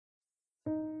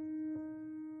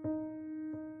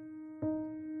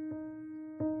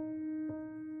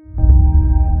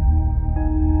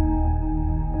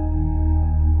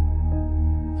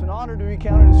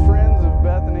counted as friends of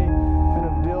Bethany and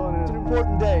of Dillon. And it's an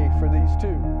important day for these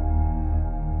two.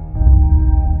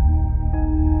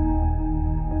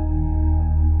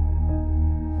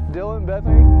 Dillon,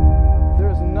 Bethany, there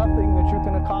is nothing that you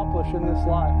can accomplish in this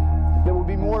life that will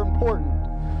be more important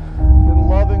than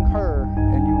loving her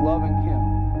and you loving him.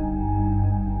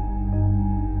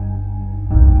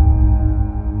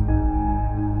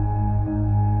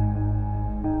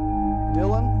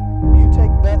 Dillon, will you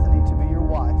take Bethany to be your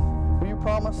wife? Will you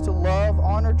promise to love,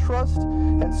 honor, trust,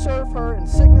 and serve her in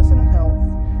sickness and in health,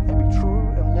 and be true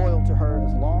and loyal to her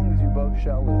as long as you both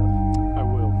shall live? I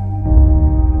will.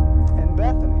 And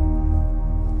Bethany,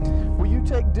 will you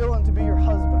take Dillon to be your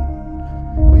husband?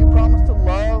 Will you promise to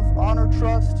love, honor,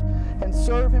 trust, and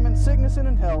serve him in sickness and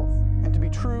in health, and to be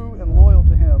true and loyal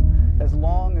to him as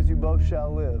long as you both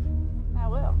shall live? I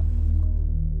will.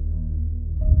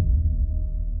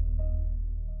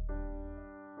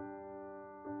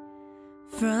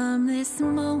 From this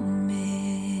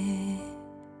moment,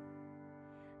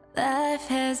 life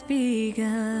has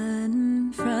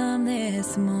begun. From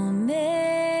this moment,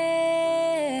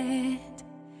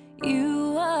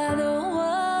 you are the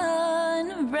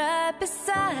one. Right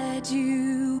beside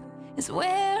you is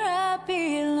where I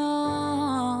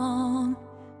belong.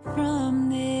 From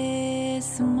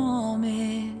this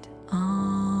moment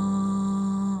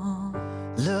on.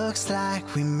 Looks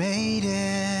like we made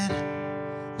it.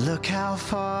 Look how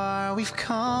far we've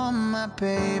come, my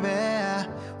baby.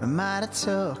 We might have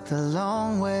took the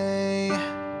long way.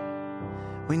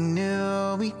 We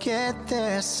knew we'd get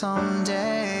there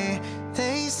someday.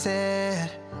 They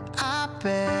said, I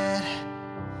bet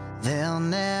they'll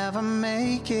never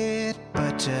make it.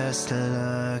 But just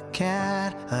look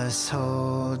at us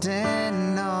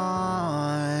holding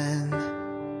on.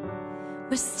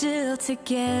 We're still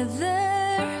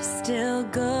together, still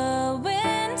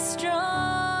going strong.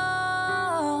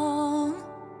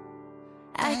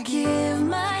 I give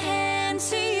my hand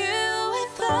to you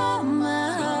with all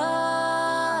my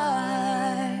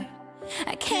heart.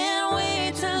 I can't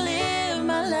wait to live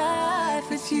my life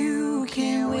with you.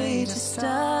 Can't wait to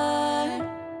start.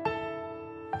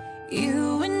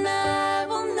 You and I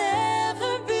will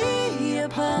never be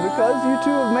apart. Because you two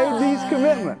have made these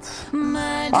commitments,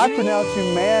 I pronounce you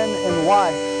man and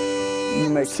wife. You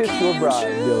may kiss your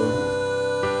bride, Dillon.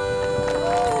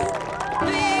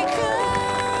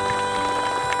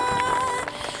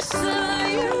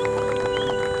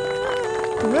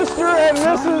 Mr. and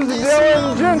Mrs.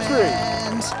 Dillon Gentry.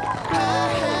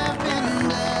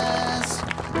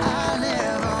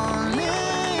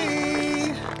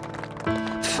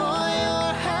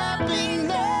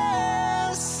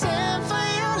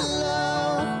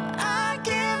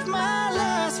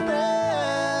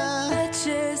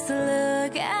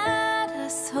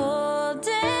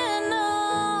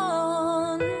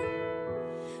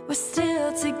 We're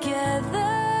still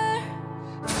together.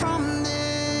 From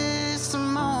this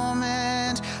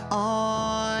moment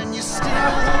on, you're still the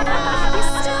one.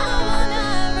 You're still the one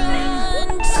I run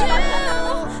to,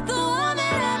 the one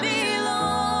that I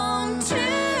belong to.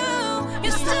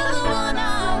 You're still the one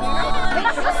I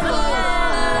want for life.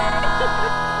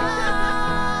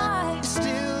 You're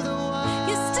still the one.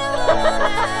 You're still the one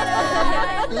that I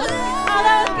love. Oh,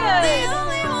 that was good. The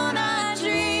only one I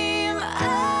dream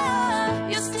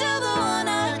of. You're still the one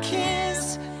I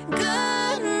kiss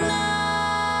goodnight.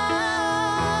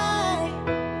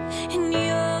 And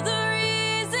you're the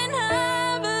reason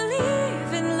I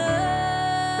believe in love.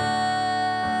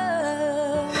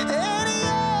 And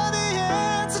you're the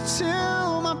answer to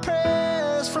my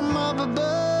prayers from up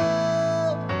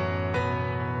above.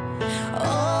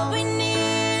 All we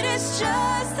need is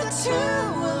just the two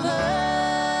of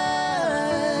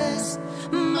us.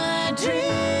 My dreams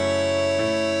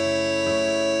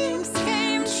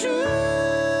came true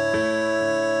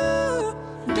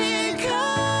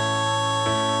because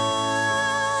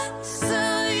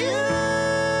of you.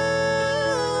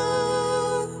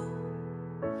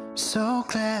 So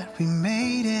glad we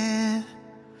made it.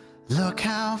 Look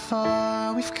how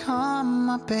far we've come,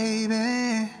 my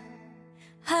baby.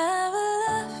 I will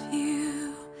love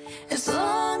you as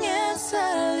long as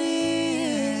I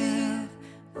live.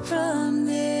 From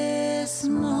this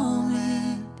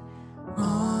moment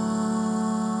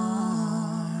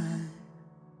on.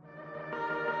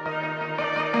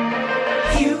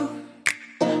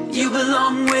 You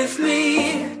belong with me.